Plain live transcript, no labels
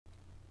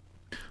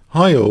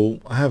Hi all,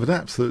 I have an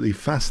absolutely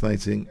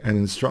fascinating and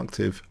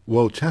instructive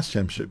World Chess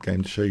Championship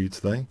game to show you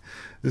today.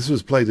 This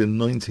was played in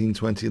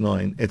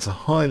 1929. It's a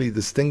highly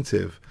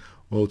distinctive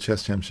World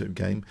Chess Championship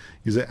game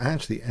because it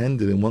actually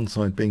ended in one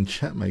side being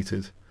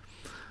checkmated.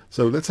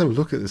 So let's have a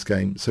look at this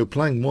game. So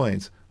playing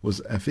white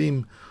was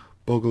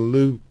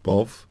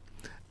Bogoljubov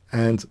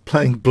and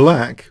playing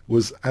black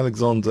was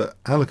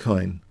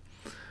Alekhine.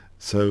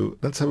 So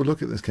let's have a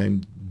look at this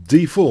game.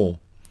 D4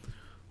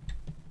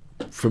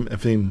 from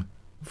Alekhine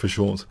for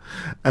short,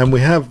 and we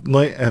have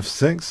knight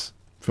f6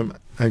 from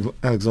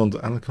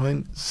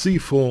Alekhine,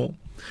 c4,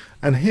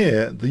 and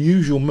here the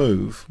usual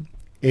move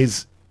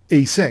is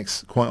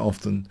e6 quite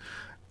often,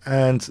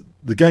 and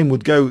the game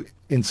would go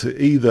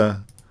into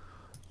either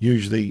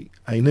usually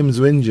a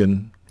Nimzo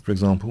engine, for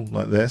example,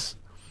 like this,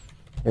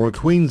 or a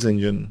Queen's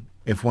engine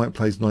if white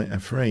plays knight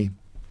f3.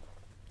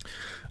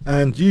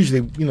 And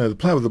usually, you know, the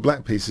player with the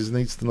black pieces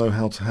needs to know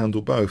how to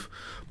handle both.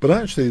 But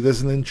actually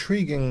there's an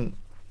intriguing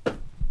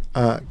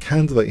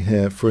candidate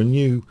here for a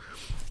new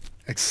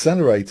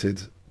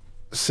accelerated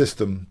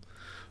system.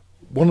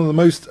 One of the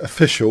most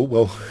official,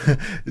 well,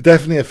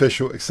 definitely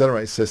official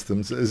accelerated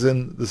systems is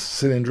in the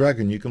Sicilian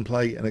Dragon. You can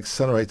play an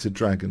accelerated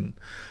dragon,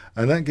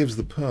 and that gives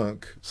the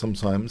perk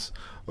sometimes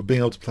of being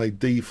able to play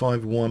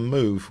d5 in one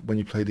move when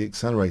you play the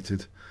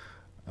accelerated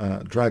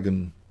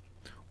dragon,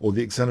 or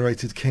the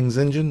accelerated King's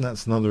engine.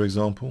 That's another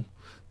example,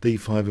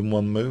 d5 in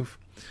one move.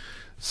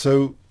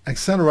 So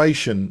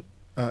acceleration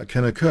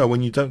can occur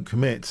when you don't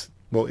commit,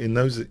 well, in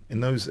those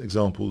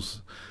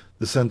examples,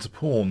 the center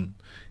pawn.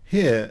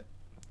 Here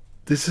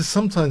this has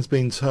sometimes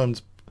been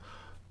termed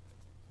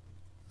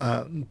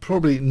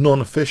probably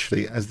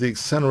non-officially as the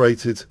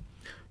accelerated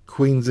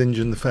Queen's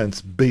engine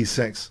defense,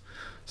 b6.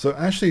 So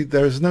actually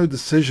there is no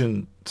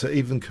decision to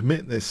even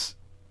commit this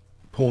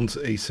pawn to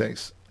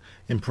e6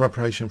 in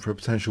preparation for a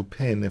potential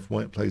pin if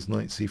white plays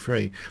knight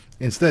c3.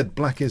 Instead,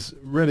 black is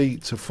ready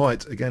to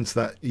fight against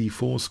that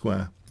e4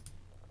 square.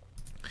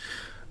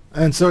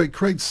 And so it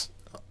creates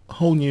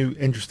whole new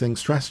interesting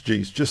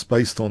strategies just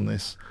based on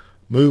this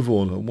move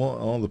order. What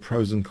are the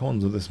pros and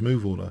cons of this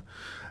move order?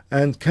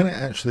 And can it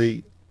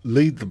actually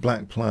lead the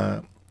black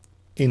player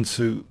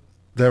into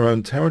their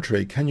own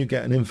territory? Can you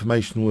get an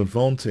informational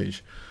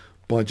advantage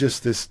by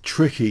just this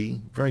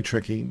tricky, very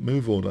tricky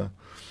move order?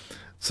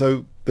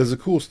 So there's a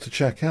course to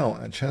check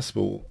out at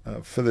Chessable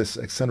for this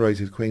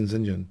accelerated Queen's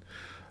engine.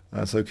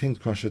 So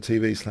Kingscrusher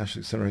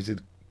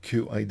TV/accelerated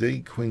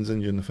QAD, Queen's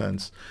engine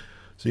defense.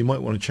 So you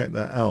might want to check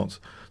that out.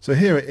 So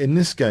here in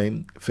this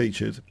game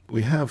featured,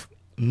 we have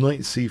knight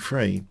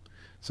c3.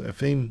 So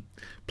Alekhine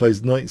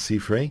plays knight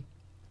c3,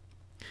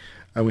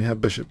 and we have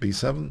bishop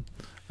b7.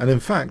 And in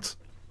fact,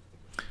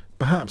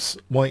 perhaps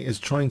white is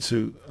trying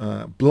to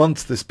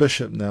blunt this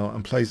bishop now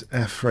and plays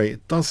f3.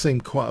 It does seem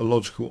quite a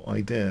logical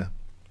idea.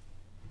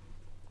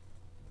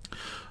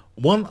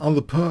 One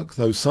other perk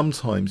though,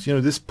 sometimes, you know,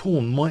 this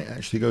pawn might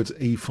actually go to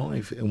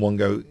e5 in one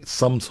go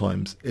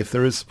sometimes, if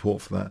there is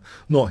support for that.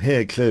 Not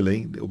here,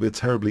 clearly. It will be a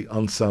terribly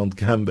unsound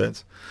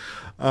gambit.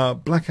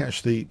 Black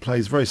actually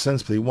plays very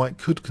sensibly. White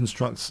could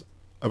construct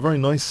a very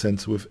nice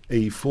centre with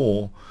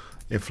e4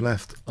 if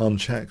left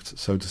unchecked,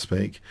 so to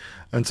speak.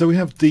 And so we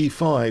have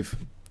d5.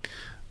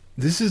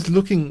 This is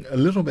looking a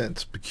little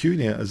bit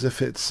peculiar, as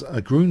if it's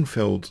a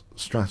Grunfeld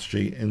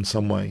strategy in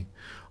some way.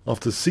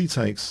 After c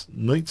takes,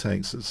 knight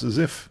takes, it's as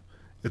if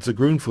it's a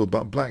Grunfeld,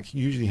 but black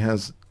usually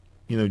has,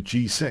 you know,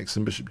 g6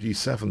 and bishop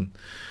g7.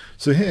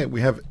 So here we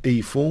have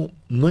e4,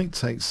 knight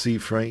takes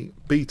c3,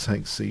 b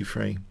takes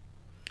c3.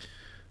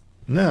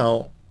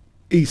 Now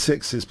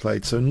e6 is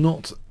played, so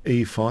not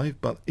e5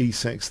 but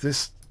e6.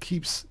 This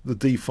keeps the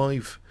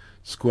d5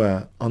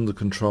 square under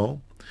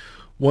control.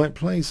 White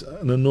plays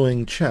an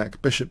annoying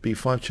check, bishop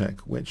b5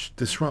 check, which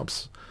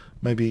disrupts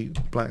maybe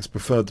black's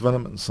preferred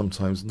development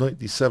sometimes. Knight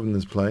d7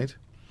 is played.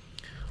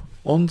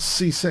 On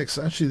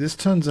c6, actually this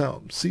turns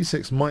out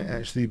c6 might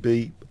actually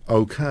be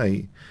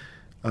okay.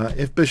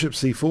 If bishop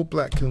c4,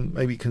 black can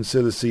maybe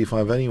consider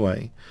c5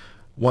 anyway.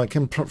 White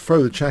can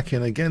throw the check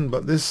in again,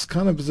 but this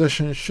kind of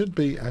position should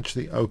be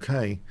actually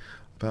okay,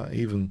 about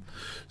even.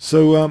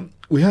 So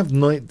we have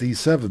knight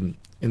d7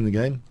 in the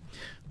game.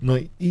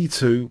 Knight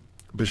e2,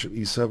 bishop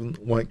e7,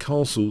 white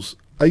castles,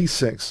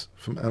 a6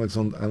 from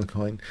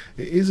Alekhine.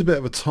 It is a bit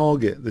of a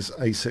target, this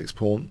a6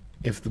 pawn,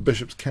 if the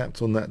bishop's capped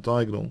on that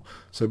diagonal.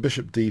 So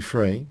bishop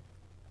d3.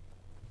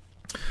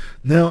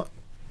 Now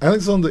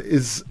Alexander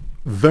is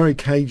very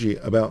cagey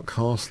about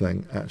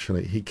castling.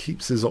 Actually, he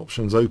keeps his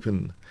options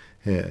open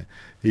here.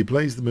 He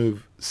plays the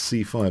move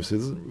c5, so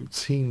he doesn't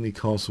routinely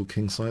castle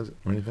kingside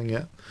or anything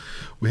yet.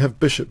 We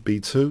have bishop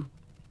b2.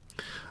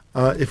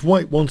 If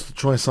white wants to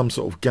try some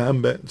sort of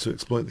gambit to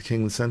exploit the king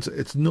in the center,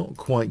 it's not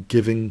quite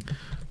giving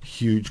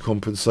huge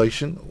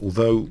compensation,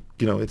 although,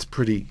 you know, it's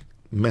pretty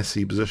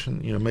messy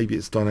position. You know, maybe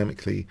it's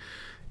dynamically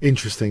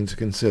interesting to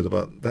consider,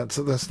 but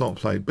that's not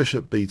played.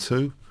 Bishop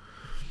b2,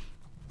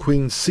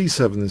 queen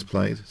c7 is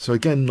played, so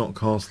again not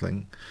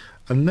castling.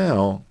 And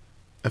now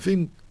if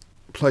he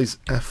plays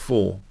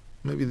f4,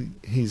 maybe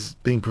he's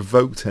being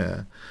provoked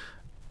here,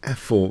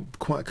 f4,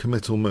 quite a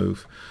committal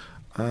move.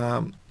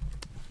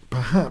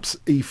 Perhaps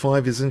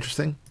e5 is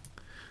interesting.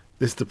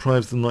 This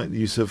deprives the knight the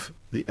use of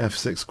the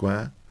f6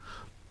 square,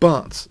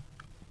 but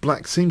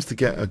black seems to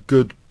get a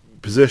good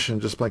position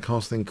just by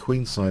castling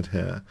queenside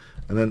here,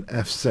 and then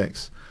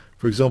f6.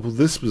 For example,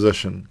 this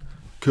position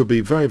could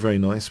be very, very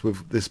nice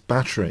with this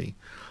battery,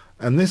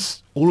 and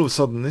this, all of a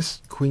sudden,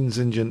 this Queen's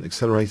Indian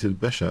accelerated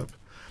bishop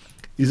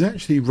is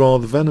actually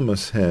rather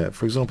venomous here.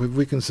 For example, if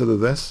we consider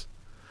this,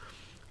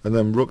 and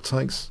then rook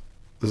takes,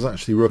 there's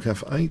actually rook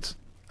f8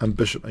 and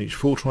bishop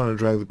h4 trying to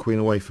drag the queen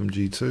away from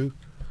g2.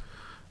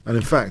 And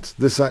in fact,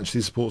 this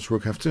actually supports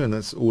rook f2, and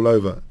that's all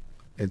over.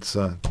 It's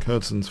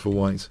curtains for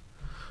white.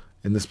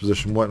 In this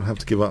position, white will have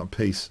to give up a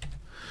piece.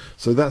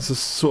 So that's a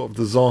sort of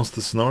disaster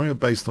scenario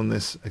based on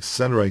this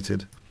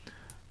accelerated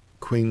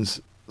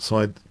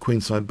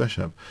queenside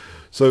bishop.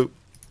 So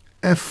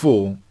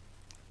f4,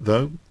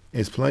 though,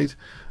 is played.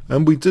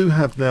 And we do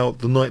have now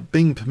the knight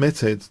being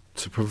permitted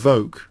to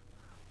provoke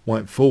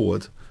white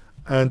forward.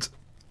 And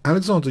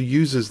Alexander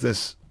uses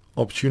this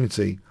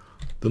opportunity.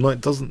 The knight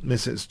doesn't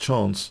miss its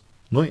chance.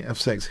 Knight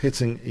f6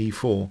 hitting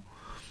e4.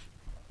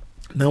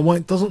 Now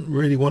white doesn't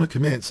really want to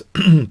commit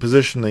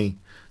positionally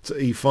to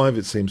e5,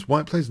 it seems.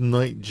 White plays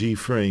knight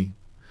g3.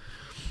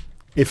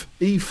 If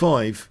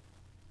e5,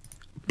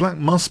 black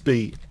must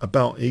be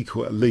about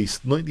equal at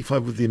least. Knight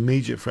d5 with the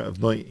immediate threat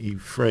of knight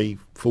e3,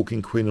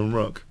 forking queen and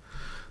rook.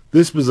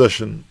 This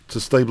position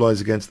to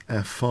stabilize against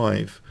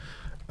f5.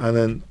 And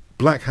then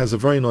black has a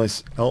very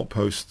nice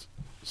outpost,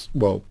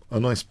 well,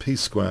 a nice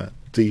piece square,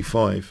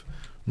 d5.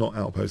 Not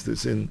outpost,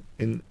 it's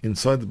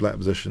inside the black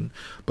position.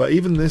 But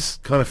even this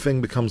kind of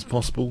thing becomes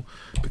possible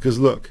because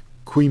look,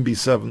 queen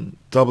b7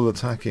 double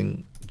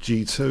attacking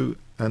g2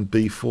 and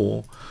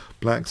b4.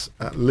 Black's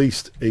at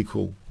least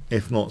equal,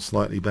 if not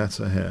slightly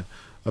better here.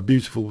 A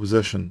beautiful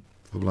position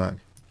for black.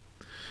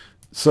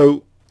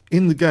 So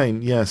in the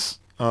game, yes,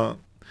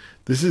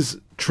 this is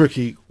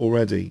tricky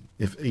already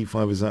if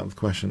e5 is out of the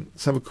question.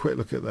 Let's have a quick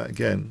look at that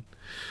again.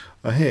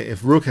 Here,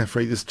 if rook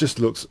f3, this just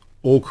looks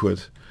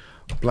awkward.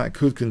 Black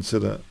could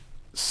consider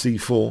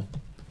c4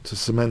 to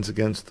cement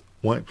against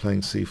white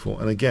playing c4,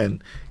 and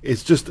again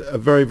it's just a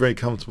very, very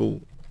comfortable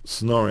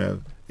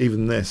scenario.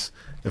 Even this,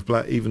 if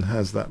black even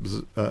has that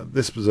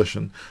this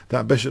position,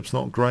 that bishop's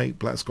not great.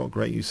 Black's got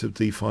great use of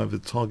d5, the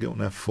target on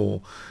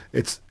f4.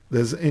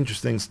 There's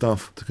interesting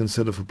stuff to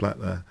consider for black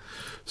there.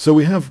 So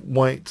we have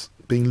white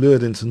being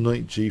lured into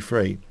knight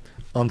g3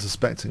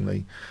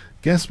 unsuspectingly.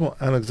 Guess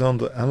what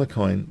Alexander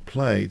Alekhine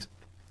played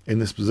in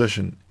this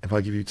position if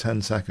I give you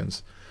 10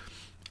 seconds?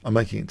 I'm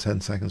making it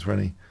 10 seconds for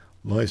any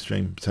live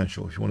stream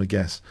potential if you want to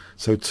guess.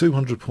 So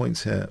 200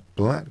 points here.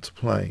 Black to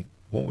play.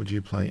 What would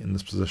you play in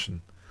this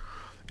position?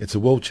 It's a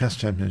World Chess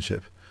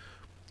Championship.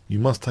 You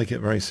must take it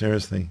very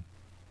seriously.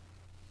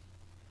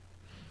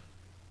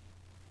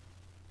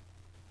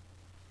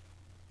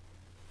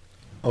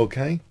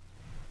 Okay.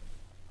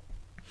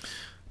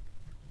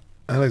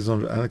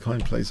 Alexander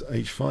Alekhine plays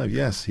h5.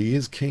 Yes, he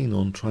is keen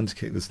on trying to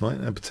kick this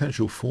knight. A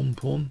potential form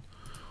pawn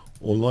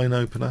or line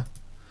opener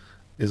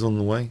is on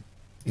the way.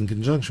 In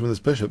conjunction with this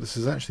bishop, this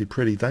is actually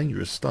pretty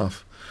dangerous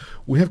stuff.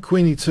 We have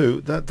queen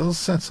e2. That does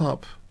set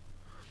up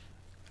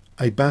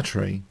a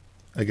battery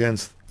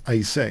against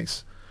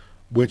a6,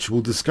 which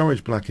will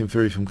discourage black in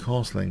theory from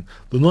castling.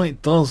 The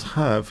knight does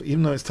have,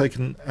 even though it's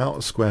taken out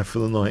a square for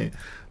the knight,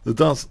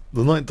 the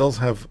knight does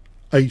have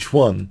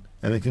h1,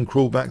 and it can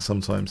crawl back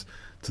sometimes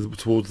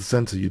towards the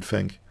center, you'd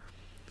think.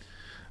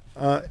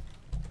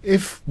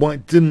 If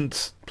white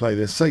didn't play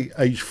this, say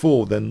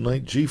h4, then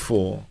knight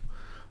g4,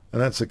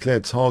 and that's a clear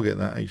target,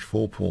 that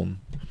h4 pawn.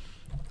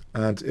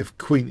 And if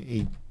queen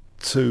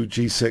e2,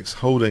 g6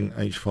 holding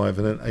h5,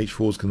 and then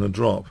h4 is going to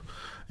drop,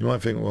 you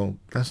might think, well,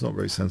 that's not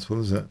very sensible,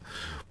 is it?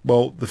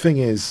 Well, the thing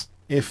is,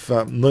 if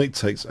knight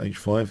takes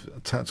h5, a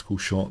tactical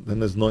shot, then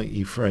there's knight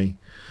e3.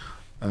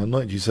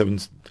 Knight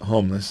g7's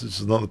harmless. It's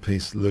another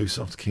piece loose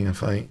after king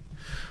f8.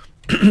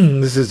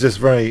 This is just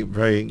very,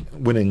 very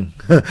winning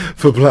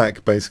for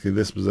black, basically,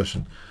 this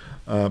position.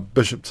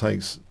 Bishop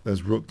takes,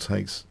 there's rook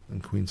takes,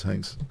 and queen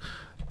takes.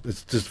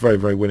 It's just very,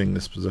 very winning,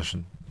 this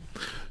position.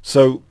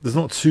 So there's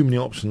not too many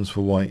options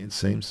for white, it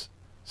seems.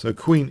 So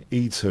queen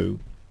e2,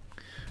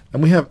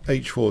 and we have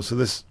h4, so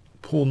this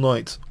poor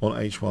knight on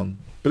h1.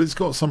 But it's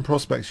got some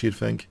prospects, you'd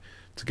think,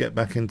 to get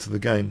back into the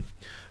game.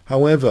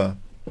 However,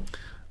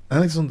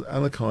 Alexander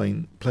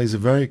Alekhine plays a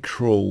very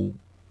cruel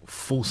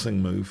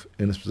forcing move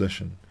in this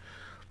position.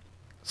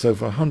 So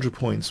for 100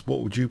 points,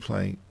 what would you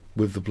play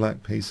with the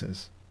black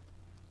pieces?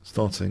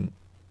 Starting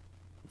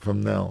from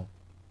now.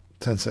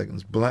 10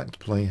 seconds. Black to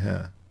play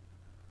here.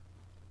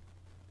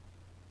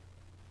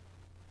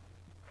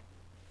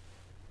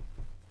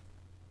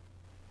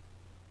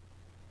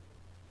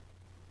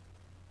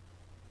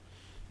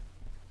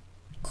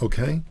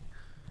 Okay.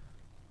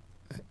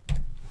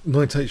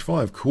 Knight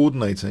h5,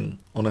 coordinating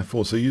on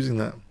f4. So using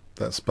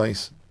that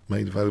space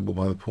made available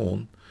by the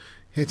pawn,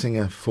 hitting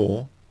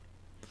f4.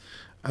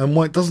 And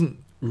white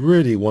doesn't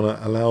really want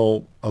to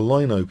allow a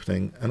line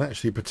opening and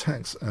actually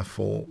protects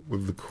f4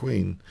 with the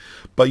queen.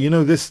 But you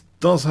know, this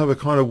does have a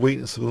kind of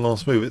weakness of the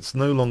last move. It's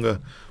no longer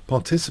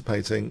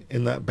participating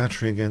in that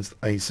battery against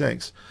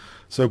a6.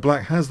 So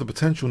black has the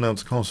potential now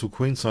to castle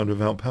queenside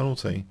without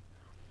penalty.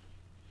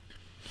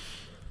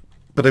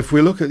 But if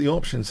we look at the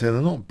options here,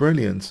 they're not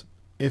brilliant.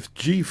 If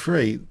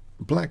g3,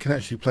 black can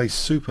actually play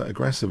super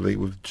aggressively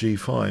with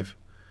g5.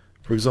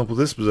 For example,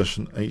 this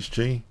position,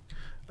 hg,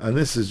 and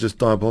this is just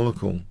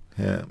diabolical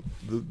here.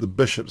 The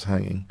bishop's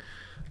hanging,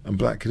 and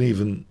black can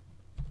even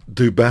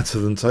do better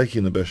than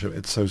taking the bishop.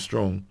 It's so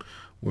strong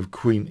with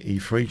queen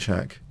e3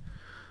 check,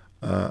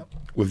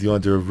 with the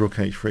idea of rook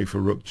h3 for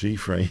rook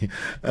g3,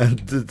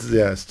 and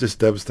yeah, it's just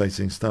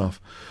devastating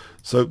stuff.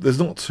 So there's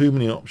not too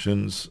many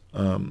options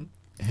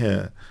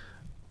here.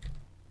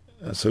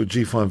 So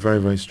g5 very,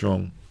 very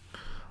strong,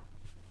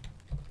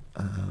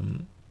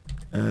 and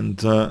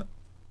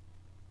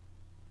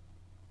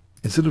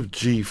instead of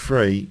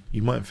g3,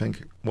 you might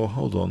think, well,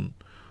 hold on,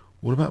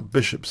 what about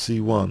bishop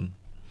c1?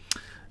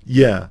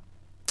 Yeah,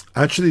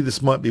 actually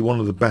this might be one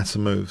of the better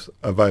moves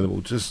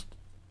available, just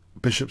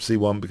bishop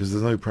c1, because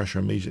there's no pressure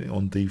immediately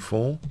on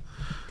d4.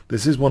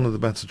 This is one of the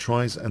better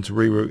tries, and to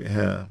reroute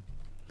here.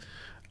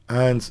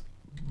 And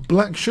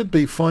black should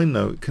be fine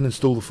though. It can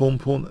install the form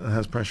pawn and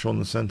has pressure on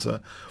the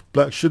centre.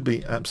 Black should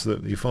be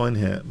absolutely fine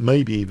here,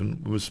 maybe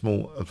even with a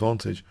small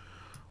advantage,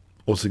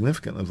 or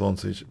significant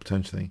advantage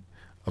potentially,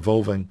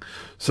 evolving.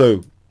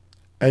 So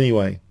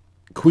anyway,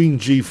 queen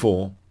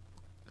g4,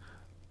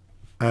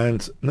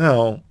 and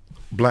now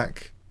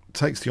black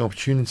takes the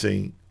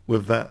opportunity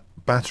with that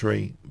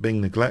battery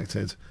being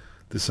neglected,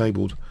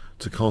 disabled,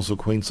 to castle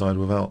queenside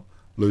without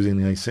losing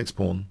the a6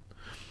 pawn.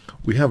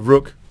 We have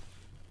rook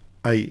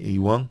a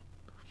e1,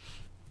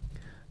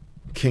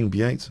 king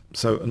b8,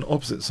 so an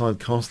opposite side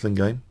castling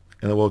game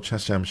in a World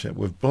Chess Championship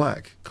with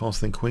black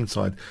castling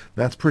queenside.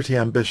 That's pretty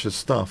ambitious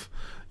stuff.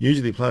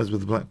 Usually players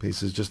with the black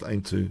pieces just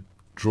aim to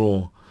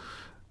draw.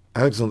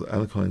 Alexander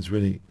Alekhine is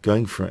really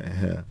going for it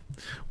here.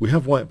 We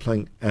have white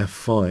playing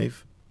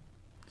f5,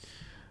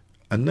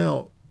 and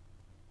now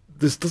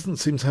this doesn't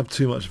seem to have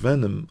too much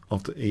venom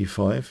after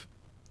e5.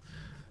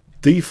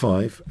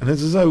 d5, and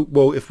it's as though,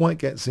 well, if white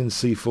gets in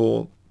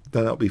c4,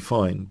 then that'll be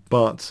fine,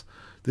 but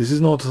this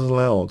is not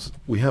allowed.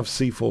 We have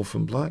c4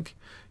 from black,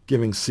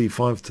 giving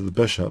c5 to the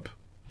bishop,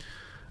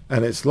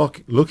 and it's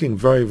looking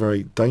very,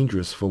 very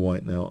dangerous for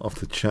white now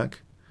after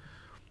check.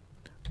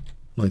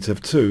 Knight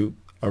f2,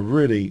 a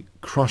really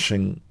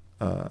crushing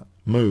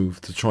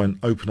move to try and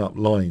open up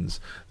lines.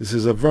 This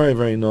is a very,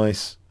 very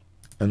nice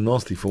and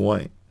nasty for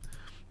white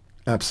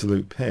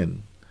absolute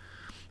pin,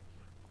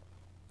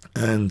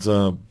 and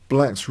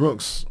black's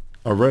rooks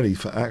are ready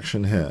for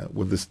action here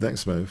with this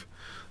next move.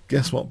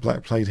 Guess what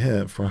black played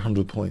here for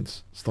 100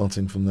 points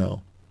starting from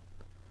now?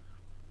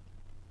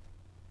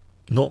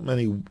 Not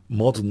many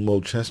modern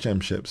World Chess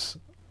Championships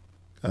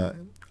are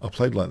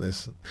played like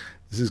this.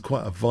 This is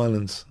quite a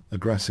violent,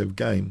 aggressive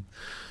game.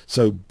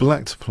 So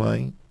black to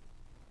play.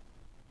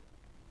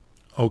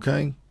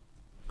 Okay.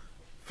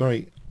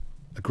 Very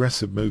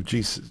aggressive move.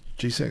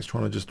 G6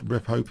 trying to just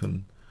rip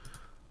open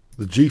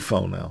the G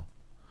file now.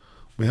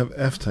 We have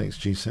f takes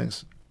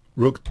G6.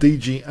 Rook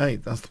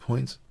DG8. That's the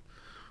point.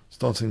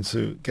 Starting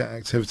to get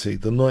activity.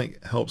 The knight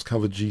helps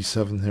cover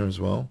G7 here as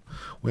well.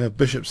 We have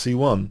bishop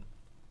C1.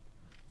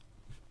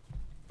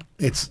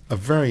 It's a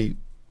very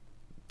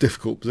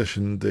difficult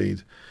position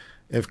indeed.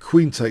 If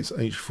queen takes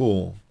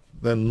H4,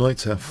 then knight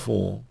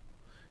F4,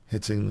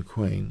 hitting the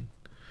queen.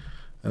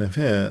 And if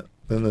here,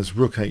 then there's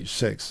rook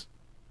H6.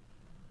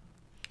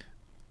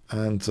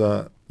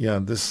 And yeah,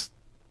 this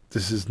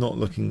is not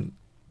looking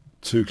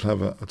too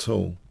clever at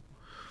all.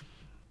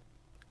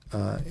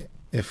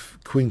 If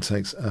queen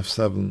takes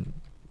F7,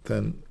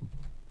 then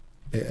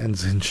it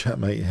ends in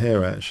checkmate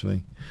here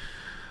actually.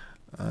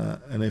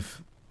 And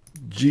if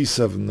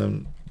G7,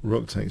 then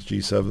rook takes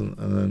G7,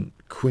 and then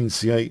queen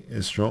C8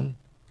 is strong.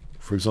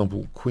 For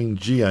example, queen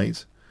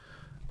G8,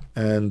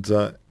 and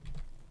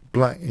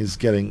black is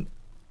getting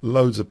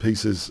loads of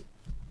pieces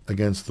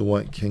against the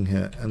white king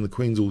here, and the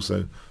queen's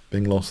also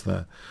being lost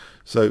there.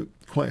 So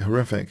quite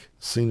horrific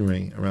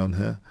scenery around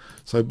here.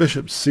 So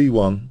bishop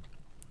C1,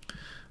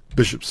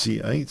 bishop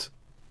C8.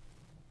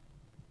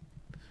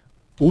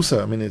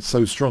 Also, I mean, it's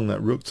so strong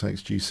that rook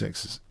takes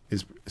G6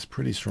 is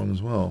pretty strong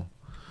as well.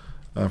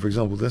 For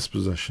example, this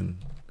position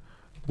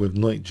with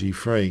knight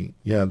G3,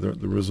 yeah, the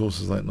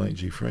resources like knight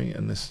G3,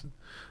 and this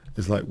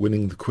is like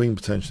winning the queen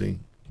potentially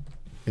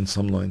in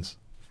some lines.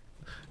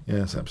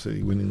 Yeah, it's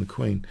absolutely winning the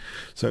queen.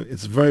 So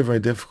it's very, very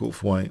difficult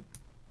for white.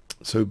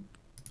 So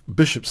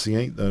bishop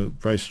C8 though,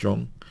 very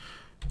strong.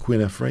 Queen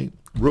F3,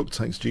 rook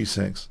takes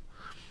G6.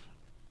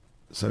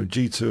 So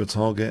G2 a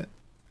target,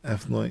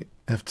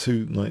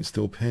 F2 knight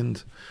still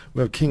pinned.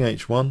 We have king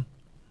H1.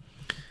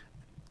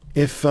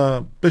 If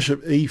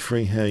bishop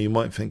E3 here, you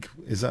might think,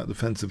 is that a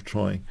defensive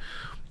try?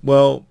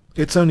 Well,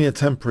 it's only a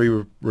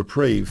temporary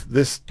reprieve.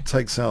 This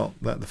takes out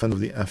that defender of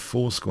the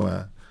F4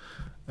 square,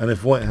 and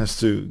if white has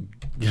to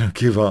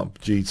give up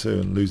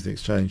g2 and lose the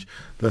exchange.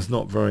 That's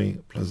not very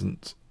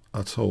pleasant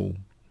at all.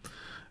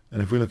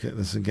 And if we look at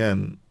this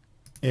again,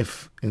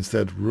 if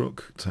instead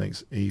rook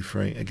takes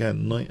e3,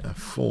 again knight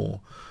f4,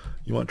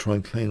 you might try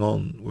and cling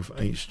on with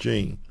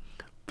hg,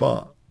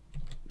 but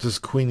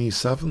just queen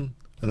e7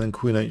 and then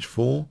queen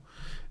h4,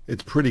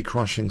 it's pretty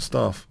crushing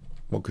stuff.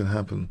 What can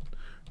happen?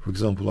 For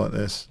example, like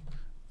this,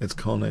 it's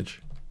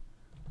carnage.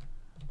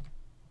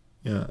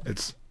 Yeah,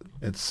 it's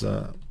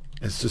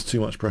just too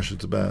much pressure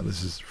to bear.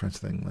 This is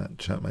threatening that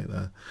checkmate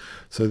there.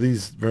 So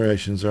these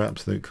variations are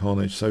absolute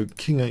carnage. So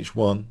king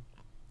h1,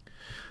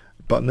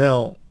 but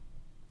now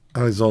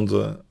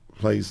Alexander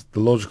plays the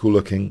logical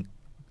looking,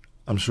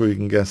 I'm sure you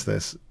can guess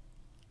this.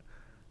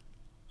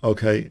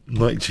 Okay,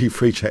 knight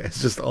g3 check.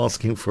 It's just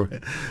asking for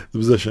it, the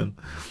position.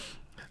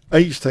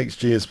 H takes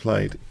g is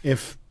played.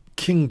 If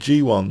king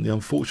g1, the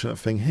unfortunate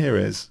thing here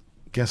is,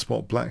 guess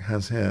what black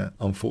has here,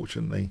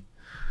 unfortunately?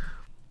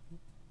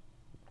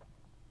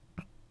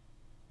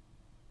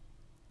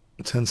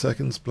 10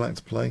 seconds, black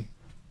to play.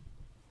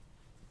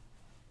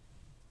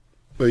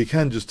 Well, you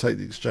can just take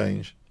the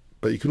exchange,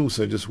 but you can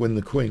also just win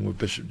the queen with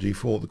bishop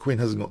g4. The queen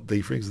hasn't got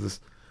d3 because of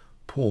this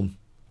pawn.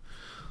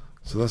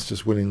 So that's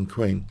just winning the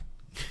queen.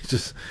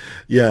 Just,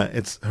 yeah,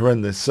 it's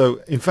horrendous.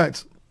 So, in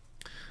fact,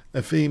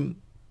 Alekhine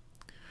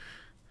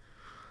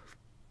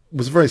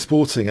was very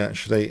sporting,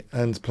 actually,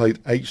 and played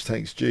h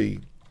takes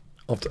g.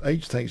 After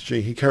h takes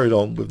g, he carried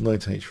on with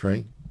knight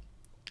h3.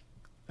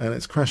 And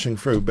it's crashing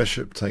through,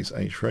 bishop takes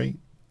h3.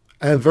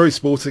 And very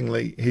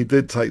sportingly, he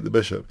did take the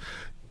bishop.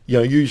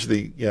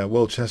 Usually,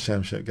 World Chess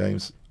Championship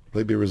games,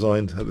 they'd be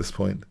resigned at this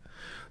point.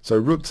 So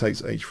rook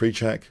takes h3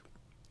 check,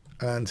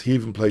 and he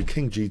even played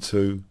king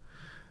g2,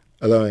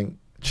 allowing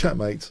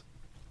checkmate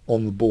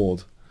on the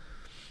board.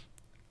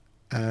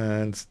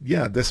 And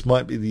yeah, this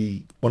might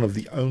be one of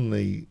the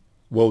only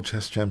World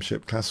Chess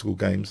Championship classical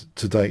games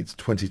to date,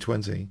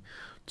 2020,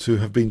 to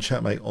have been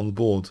checkmate on the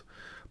board.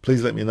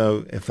 Please let me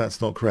know if that's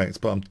not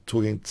correct, but I'm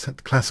talking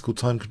classical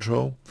time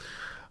control.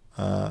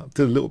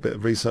 Did a little bit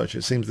of research.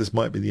 It seems this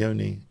might be the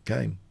only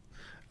game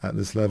at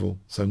this level.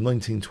 So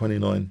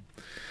 1929,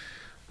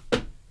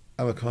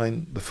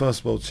 Alekhine, the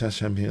first World Chess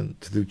Champion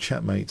to do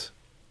checkmate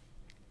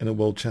in a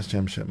World Chess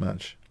Championship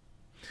match.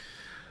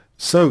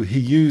 So he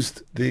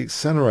used the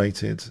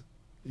accelerated,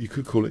 you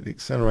could call it the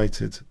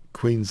accelerated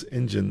Queen's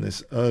engine,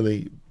 this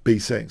early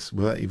b6,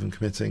 without even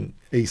committing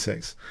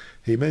e6.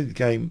 He made the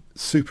game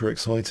super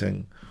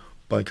exciting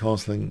by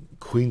castling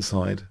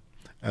queenside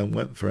and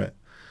went for it.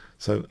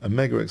 So a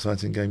mega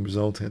exciting game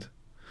resulted.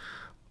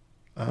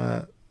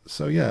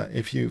 So yeah,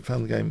 if you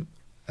found the game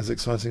as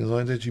exciting as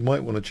I did, you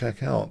might want to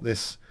check out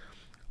this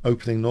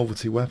opening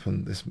novelty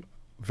weapon, this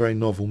very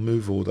novel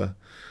move order,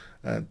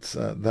 at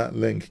that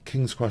link,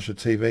 Kingscrusher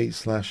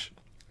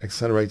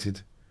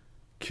TV/accelerated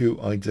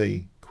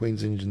QID,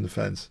 Queen's Engine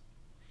Defense.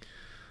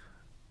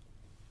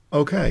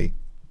 Okay.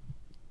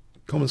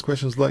 Comments,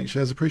 questions, likes,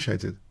 shares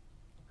appreciated.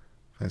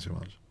 Thanks very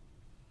much.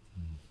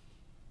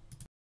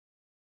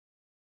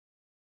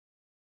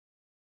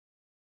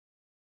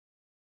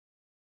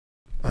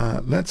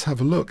 Let's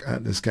have a look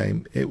at this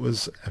game. It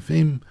was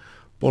Alekhine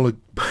Bogoljubov.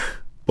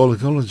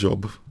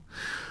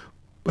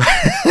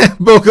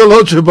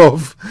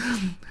 Bogoljubov.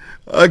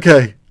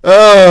 Okay.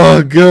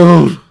 Oh,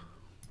 God.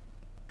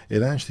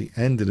 It actually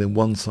ended in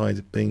one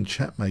side being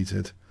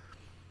checkmated.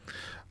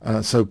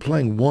 So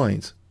playing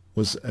white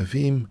was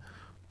Alekhine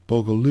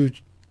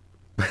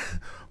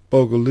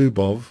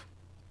Bogoljubov.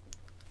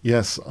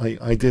 Yes,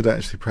 I did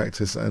actually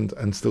practice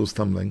and still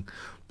stumbling.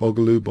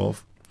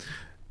 Bogoljubov.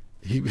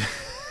 He